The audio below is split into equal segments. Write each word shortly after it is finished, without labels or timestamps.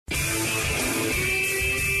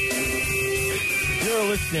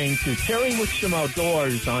listening to Terry Wickstrom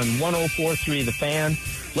Outdoors on 104.3 The Fan.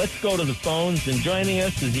 Let's go to the phones, and joining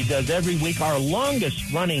us, as he does every week, our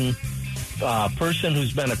longest-running person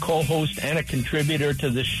who's been a co-host and a contributor to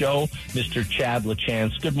this show, Mr. Chad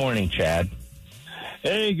LaChance. Good morning, Chad.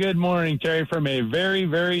 Hey, good morning, Terry, from a very,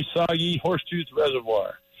 very soggy Horsetooth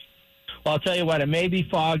Reservoir. Well, I'll tell you what, it may be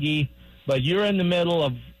foggy, but you're in the middle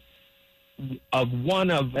of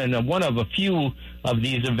one of a few of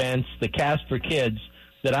these events, the Cast for Kids,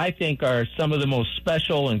 that I think are some of the most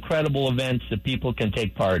special, incredible events that people can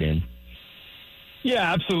take part in.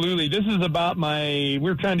 Yeah, absolutely. This is about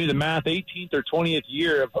we're trying to do the math, 18th or 20th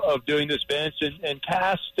year of doing this event. And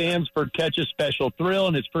CAST stands for Catch a Special Thrill,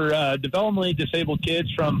 and it's for developmentally disabled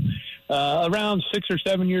kids from around 6 or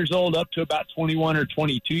 7 years old up to about 21 or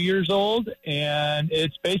 22 years old. And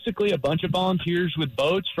it's basically a bunch of volunteers with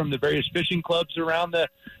boats from the various fishing clubs around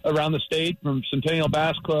the state, from Centennial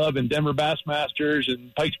Bass Club and Denver Bassmasters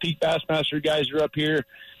and Pikes Peak Bassmaster guys are up here.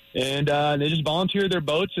 And they just volunteer their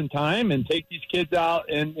boats and time and take these kids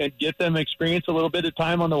out and get them experience a little bit of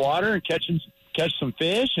time on the water and catch some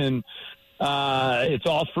fish. And it's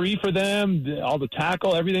all free for them. All the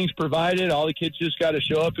tackle, everything's provided. All the kids just got to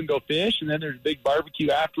show up and go fish. And then there's a big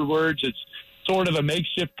barbecue afterwards. It's sort of a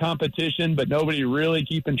makeshift competition, but nobody really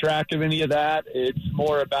keeping track of any of that. It's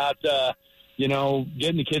more about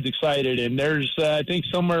getting the kids excited. And there's, I think,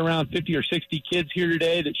 somewhere around 50 or 60 kids here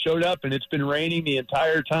today that showed up, and it's been raining the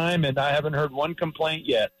entire time, and I haven't heard one complaint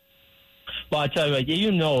yet. Well, I tell you what,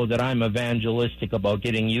 you know that I'm evangelistic about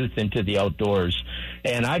getting youth into the outdoors,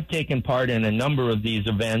 and I've taken part in a number of these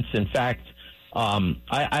events. In fact, I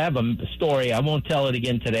have a story. I won't tell it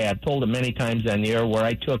again today. I've told it many times on the air, where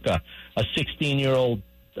I took a 16-year-old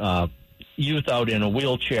youth out in a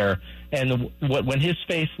wheelchair, and when his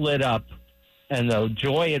face lit up, and the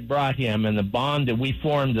joy it brought him and the bond that we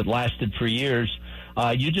formed that lasted for years,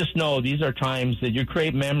 you just know these are times that you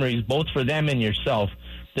create memories both for them and yourself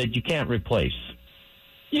that you can't replace.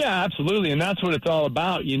 Yeah, absolutely, and that's what it's all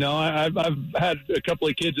about. I've had a couple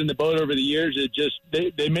of kids in the boat over the years that just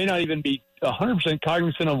they may not even be 100%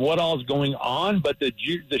 cognizant of what all is going on, but the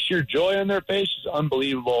sheer joy on their face is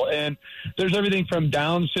unbelievable. And there's everything from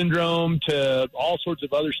Down syndrome to all sorts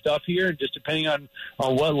of other stuff here, just depending on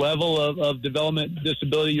what level of development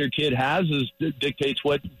disability your kid has dictates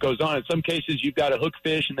what goes on. In some cases, you've got to hook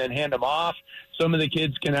fish and then hand them off. Some of the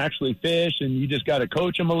kids can actually fish, and you just got to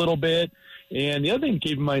coach them a little bit. And the other thing to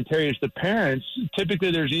keep in mind, Terry, is the parents.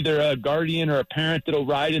 Typically, there's either a guardian or a parent that'll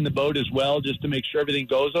ride in the boat as well, just to make sure everything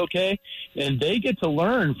goes okay. And they get to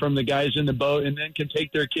learn from the guys in the boat, and then can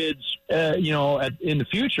take their kids, in the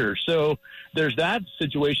future. So there's that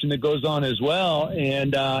situation that goes on as well.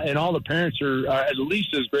 And all the parents are at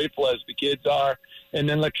least as grateful as the kids are. And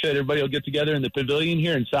then, like I said, everybody will get together in the pavilion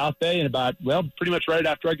here in South Bay, and pretty much right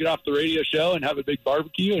after I get off the radio show, and have a big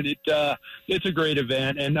barbecue. And it's a great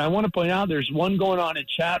event. And I want to point out there's one going on in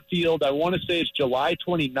Chatfield. I want to say it's July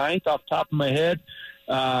 29th off the top of my head.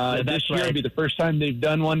 This year will be the first time they've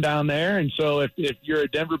done one down there. And so if you're a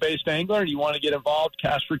Denver-based angler and you want to get involved,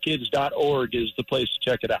 castforkids.org is the place to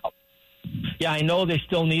check it out. Yeah, I know they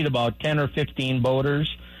still need about 10 or 15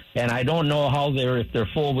 boaters. And I don't know if they're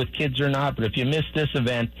full with kids or not, but if you missed this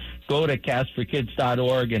event, go to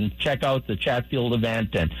castforkids.org and check out the Chatfield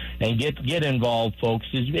event and get involved, folks.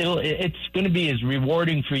 It's going to be as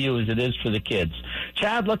rewarding for you as it is for the kids.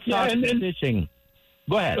 Chad, let's talk fishing.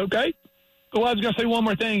 Go ahead. Okay. Well, I was going to say one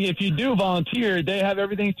more thing. If you do volunteer, they have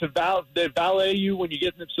everything they valet you when you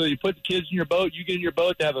get them. So you put the kids in your boat, you get in your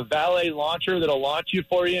boat, they have a valet launcher that'll launch you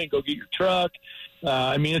for you and go get your truck.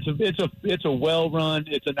 It's a well-run,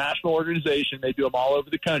 it's a national organization. They do them all over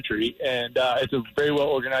the country, and it's a very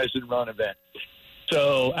well-organized and run event.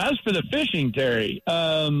 So as for the fishing, Terry,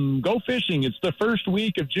 go fishing. It's the first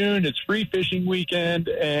week of June. It's free fishing weekend,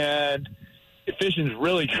 and fishing is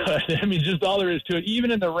really good. Just all there is to it.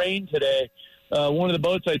 Even in the rain today, one of the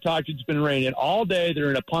boats I talked to, it's been raining all day.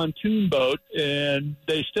 They're in a pontoon boat, and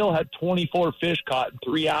they still had 24 fish caught in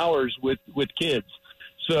 3 hours with kids.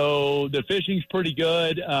 So the fishing's pretty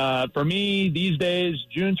good. For me, these days,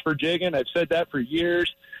 June's for jigging. I've said that for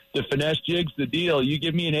years. The finesse jig's the deal. You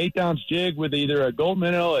give me an 8-ounce jig with either a gold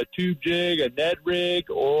minnow, a tube jig, a Ned rig,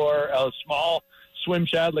 or a small swim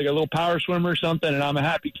shad, like a little power swimmer or something, and I'm a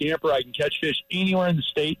happy camper. I can catch fish anywhere in the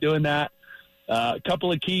state doing that. A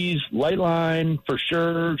couple of keys, light line for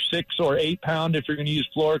sure, 6 or 8 pound if you're going to use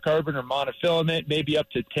fluorocarbon or monofilament, maybe up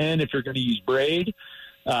to 10 if you're going to use braid.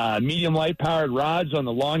 Medium light powered rods on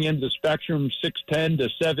the long end of the spectrum, 610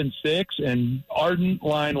 to 7.6, and ardent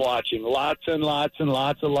line watching, lots and lots and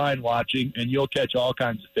lots of line watching, and you'll catch all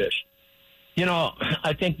kinds of fish.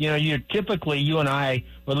 I think, you and I,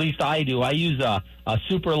 or at least I do, I use a you and I, or at least I do, I use a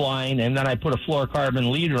super line, and then I put a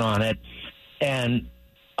fluorocarbon leader on it. And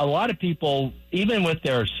a lot of people, even with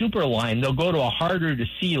their super line, they'll go to a harder to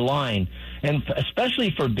see line. And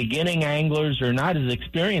especially for beginning anglers or not as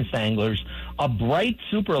experienced anglers, a bright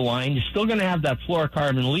super line, you're still going to have that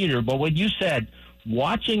fluorocarbon leader. But what you said,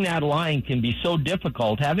 watching that line can be so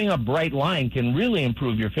difficult. Having a bright line can really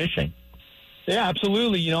improve your fishing. Yeah,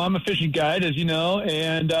 absolutely. I'm a fishing guide, as you know,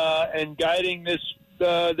 and guiding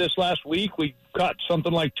this last week, we caught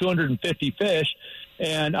something like 250 fish,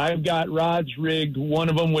 and I've got rods rigged, one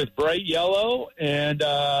of them with bright yellow and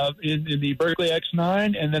in the Berkeley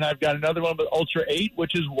X9, and then I've got another one with Ultra 8,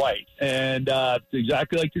 which is white. And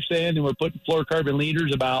exactly like you're saying, and we're putting fluorocarbon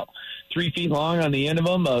leaders about 3 feet long on the end of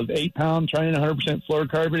them of 8-pound, trying 100%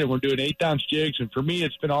 fluorocarbon, and we're doing 8-ounce jigs. And for me,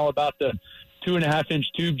 it's been all about the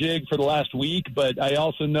 2.5-inch tube jig for the last week, but I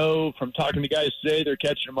also know from talking to guys today, they're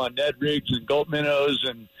catching them on Ned rigs and gulp minnows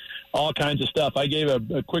and all kinds of stuff. I gave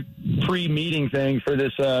a quick pre-meeting thing for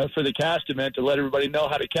this for the cast event to let everybody know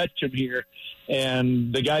how to catch them here,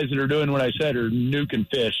 and the guys that are doing what I said are nuking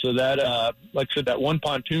fish. So that, like I said, that one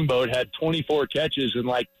pontoon boat had 24 catches in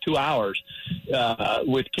like 2 hours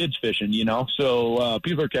with kids fishing. So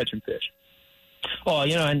people are catching fish. Oh,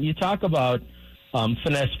 and you talk about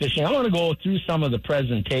finesse fishing. I want to go through some of the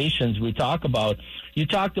presentations we talk about. You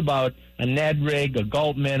talked about a Ned rig, a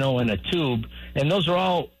gulp minnow, and a tube, and those are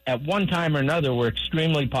all, at one time or another, were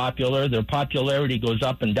extremely popular. Their popularity goes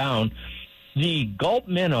up and down. The gulp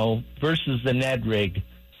minnow versus the Ned rig,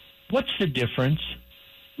 what's the difference?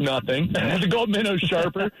 Nothing. The gulp minnow's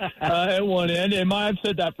sharper at one end, and I've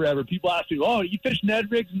said that forever. People ask me, "Oh, you fish Ned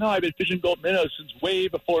rigs?" No, I've been fishing gulp minnows since way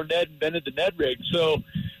before Ned invented the Ned rig. So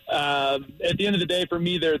at the end of the day, for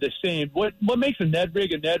me, they're the same. What makes a Ned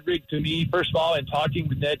rig to me, first of all, in talking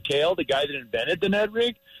with Ned Kale, the guy that invented the Ned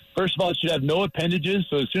rig, first of all, it should have no appendages.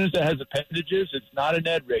 So as soon as it has appendages, it's not a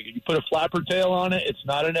Ned rig. If you put a flapper tail on it, it's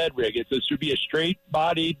not a Ned rig. It should be a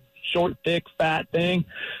straight-bodied, short, thick, fat thing,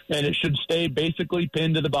 and it should stay basically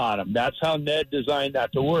pinned to the bottom. That's how Ned designed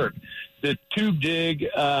that to work. The tube jig,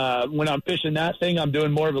 when I'm fishing that thing, I'm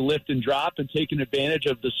doing more of a lift and drop and taking advantage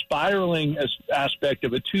of the spiraling aspect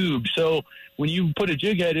of a tube. So when you put a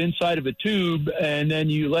jig head inside of a tube and then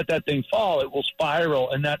you let that thing fall, it will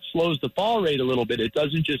spiral, and that slows the fall rate a little bit. It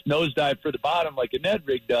doesn't just nosedive for the bottom like a Ned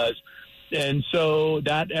rig does. And so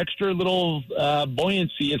that extra little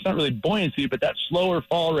buoyancy, it's not really buoyancy, but that slower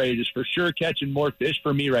fall rate is for sure catching more fish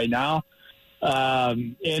for me right now.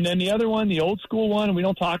 And then the other one, the old school one, we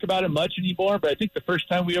don't talk about it much anymore, but I think the first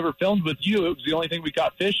time we ever filmed with you, it was the only thing we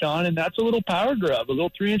caught fish on, and that's a little power grub, a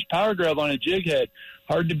little 3-inch power grub on a jig head.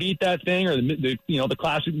 Hard to beat that thing, or the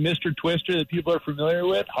classic Mr. Twister that people are familiar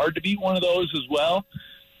with. Hard to beat one of those as well.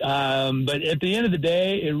 But at the end of the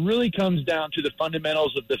day, it really comes down to the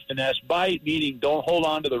fundamentals of the finesse bite, meaning don't hold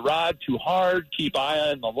on to the rod too hard, keep eye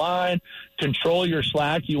on the line, control your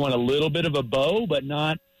slack. You want a little bit of a bow, but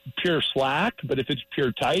not pure slack. But if it's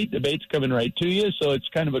pure tight, the bait's coming right to you. So it's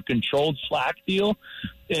kind of a controlled slack deal.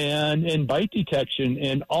 And bite detection.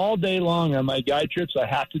 And all day long on my guide trips, I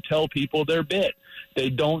have to tell people their bit. They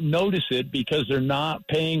don't notice it because they're not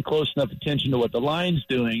paying close enough attention to what the line's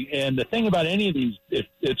doing. And the thing about any of these, if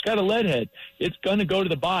it's got a lead head, it's going to go to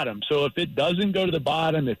the bottom. So if it doesn't go to the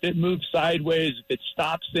bottom, if it moves sideways, if it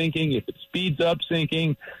stops sinking, if it speeds up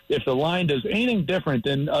sinking, if the line does anything different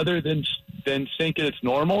than sink at its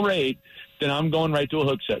normal rate, then I'm going right to a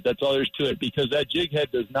hook set. That's all there is to it, because that jig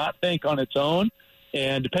head does not think on its own.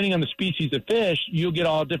 And depending on the species of fish, you'll get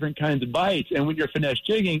all different kinds of bites. And when you're finesse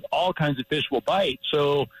jigging, all kinds of fish will bite.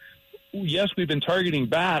 So, yes, we've been targeting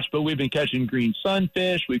bass, but we've been catching green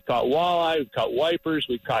sunfish. We've caught walleye. We've caught wipers.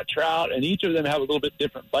 We've caught trout. And each of them have a little bit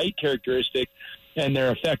different bite characteristic and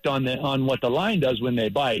their effect on what the line does when they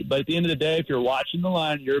bite. But at the end of the day, if you're watching the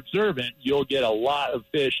line, you're observant, you'll get a lot of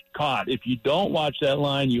fish caught. If you don't watch that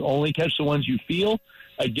line, you only catch the ones you feel.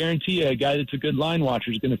 I guarantee you a guy that's a good line watcher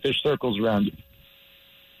is going to fish circles around you.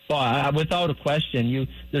 Well, without a question,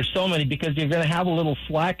 there's so many, because you're going to have a little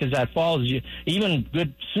slack as that falls. Even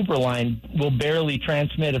good super line will barely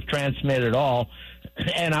transmit, if transmit at all.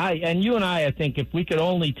 And you and I think if we could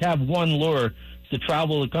only have one lure to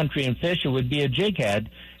travel the country and fish, it would be a jig head,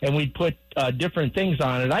 and we'd put different things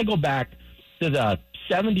on it. I go back to the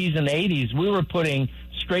 70s and 80s. We were putting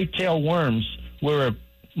straight tail worms. We were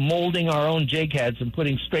molding our own jig heads and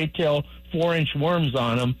putting straight tail 4-inch worms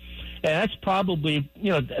on them. And that's probably,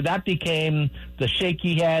 that became the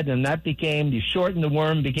shaky head, and that became, you shorten the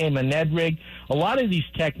worm, became a Ned rig. A lot of these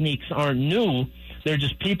techniques aren't new. They're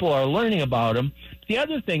just people are learning about them. The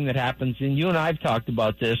other thing that happens, and you and I have talked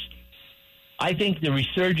about this, I think the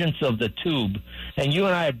resurgence of the tube, and you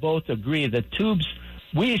and I both agree that tubes,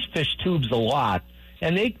 we fish tubes a lot,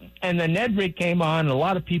 and the Ned rig came on, and a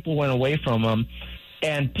lot of people went away from them,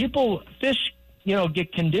 and fish,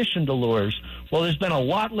 get conditioned to lures. Well, there's been a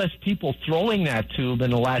lot less people throwing that tube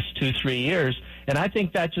in the last 2-3 years, and I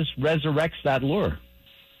think that just resurrects that lure.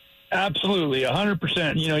 Absolutely,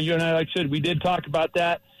 100%. You and I, like I said, we did talk about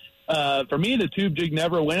that. For me, the tube jig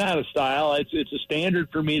never went out of style. It's a standard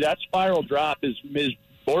for me. That spiral drop is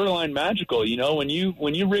borderline magical. When you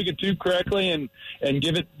rig a tube correctly and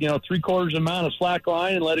give it 3/4 amount of slack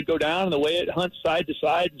line and let it go down, and the way it hunts side to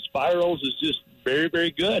side and spirals is just very, very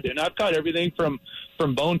good. And I've caught everything from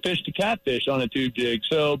bonefish to catfish on a tube jig.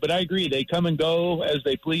 So, but I agree, they come and go as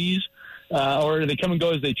they please, or they come and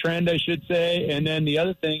go as they trend, I should say. And then the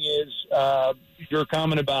other thing is your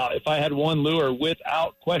comment about if I had one lure,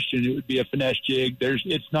 without question, it would be a finesse jig.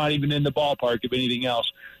 It's not even in the ballpark of anything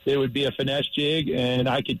else. It would be a finesse jig, and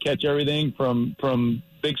I could catch everything from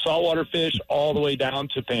big saltwater fish all the way down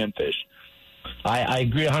to panfish. I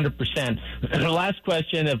agree 100%. The last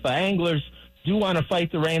question, if anglers do want to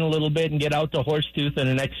fight the rain a little bit and get out to Horsetooth in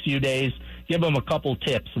the next few days, give them a couple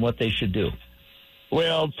tips on what they should do.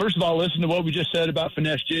 Well, first of all, listen to what we just said about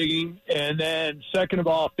finesse jigging. And then second of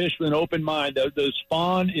all, fish with an open mind. The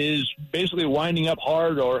spawn is basically winding up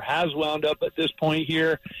hard, or has wound up at this point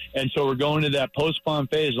here. And so we're going to that post-spawn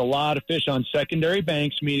phase. A lot of fish on secondary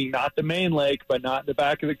banks, meaning not the main lake, but not in the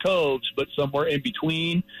back of the coves, but somewhere in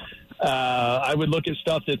between. I would look at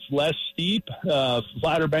stuff that's less steep.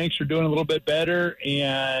 Flatter banks are doing a little bit better.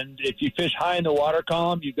 And if you fish high in the water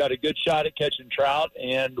column, you've got a good shot at catching trout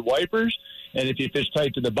and wipers. And if you fish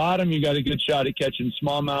tight to the bottom, you got a good shot at catching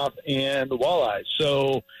smallmouth and the walleyes.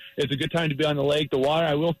 So it's a good time to be on the lake. The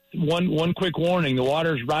water, one quick warning, the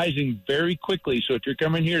water is rising very quickly. So if you're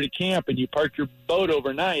coming here to camp and you park your boat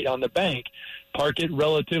overnight on the bank, park it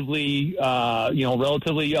relatively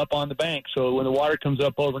up on the bank. So when the water comes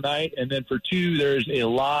up overnight, and then for two, there's a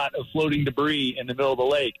lot of floating debris in the middle of the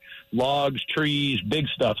lake, logs, trees, big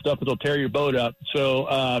stuff that'll tear your boat up.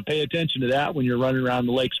 So pay attention to that when you're running around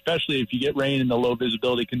the lake, especially if you get rain in the low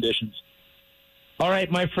visibility conditions. All right,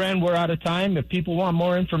 my friend, we're out of time. If people want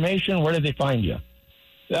more information, where do they find you?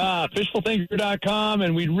 Fishfulthinker.com,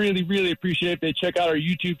 and we'd really, really appreciate if they check out our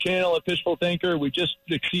YouTube channel at Fishful Thinker. We just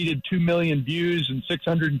exceeded 2 million views and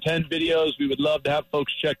 610 videos. We would love to have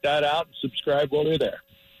folks check that out and subscribe while they're there.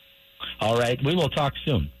 All right. We will talk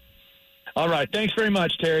soon. All right. Thanks very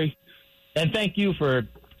much, Terry. And thank you for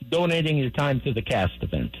donating your time to the cast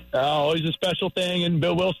event. Always a special thing. And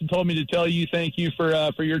Bill Wilson told me to tell you thank you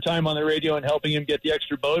for your time on the radio and helping him get the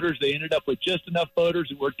extra boaters. They ended up with just enough boaters.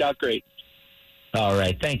 It worked out great. All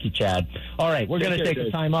right. Thank you, Chad. All right. We're going to take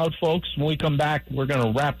a time out, folks. When we come back, we're going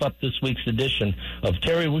to wrap up this week's edition of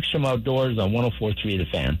Terry Wickstrom Outdoors on 104.3 The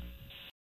Fan.